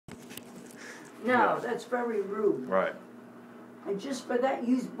No, Yeah. that's very rude. Right. And just for that,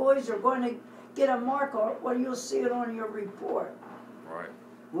 you boys are going to get a mark on it, well, you'll see it on your report. Right.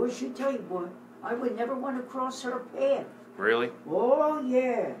 What should tell you, boy? I would never want to cross her path. Really? Oh,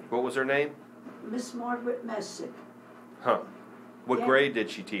 yeah. What was her name? Miss Margaret Messick. Huh. What Yeah. grade did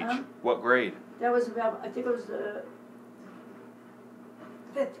she teach? What grade? That was about, I think it was the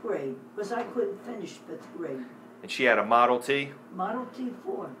 5th grade, because I couldn't finish 5th grade. And she had a Model T? Model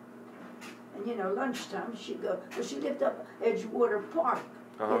T4. And, you know, lunchtime she'd go, well, she lived up Edgewater Park.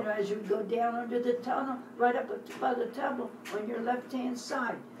 Uh-huh. You know, as you go down under the tunnel, right up by the tunnel, on your left-hand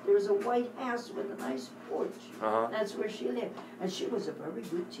side, there's a white house with a nice porch. Uh-huh. That's where she lived. And she was a very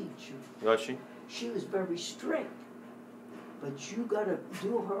good teacher. Was she? She was very strict. But you got to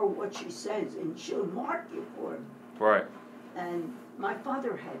do her what she says, and she'll mark you for it. Right. And my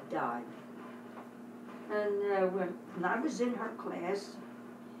father had died. And when I was in her class,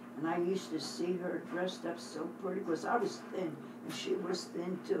 and I used to see her dressed up so pretty, because I was thin, and she was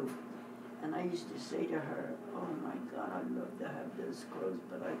thin too. And I used to say to her, oh my God, I'd love to have those clothes,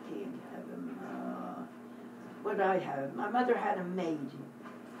 but I can't have them. What I have? My mother had a maid,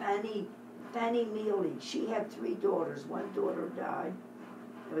 Fanny Mealy. She had 3 daughters. One daughter died.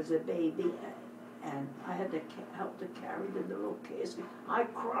 It was a baby, and I had to help to carry the little casket. I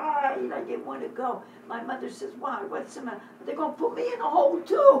cried. I didn't want to go. My mother says, why? What's the matter? They're going to put me in a hole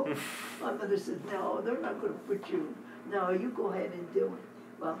too. My mother says, no, they're not going to put you. No, you go ahead and do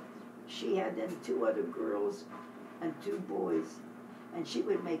it. Well, she had then 2 other girls and 2 boys, and she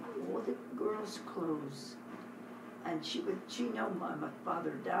would make all the girls' clothes. And she know my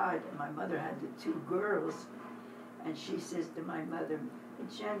father died, and my mother had the 2 girls, and she says to my mother,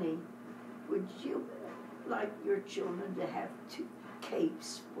 Jenny, would you like your children to have 2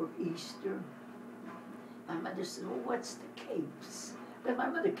 capes for Easter? My mother said, well, what's the capes? But my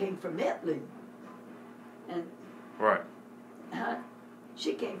mother came from Italy. And Right.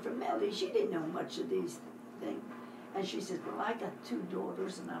 she came from Italy. She didn't know much of these things. And she says, well, I got 2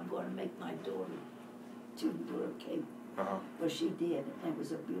 daughters, and I'm going to make my daughter 2 little cape. Uh-huh. Well, she did, and it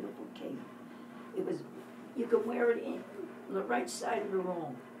was a beautiful cape. It was, you could wear it in the right side or the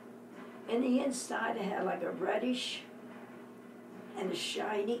wrong. And the inside it had like a reddish and a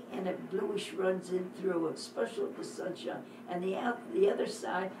shiny and a bluish runs in through it, especially with the sunshine. And the other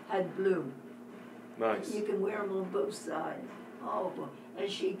side had blue. Nice. You can wear them on both sides. Oh, boy.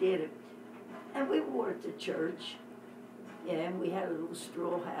 And she did it. And we wore it to church. Yeah, and we had a little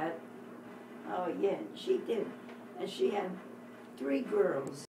straw hat. Oh, yeah, she did. And she had 3 girls.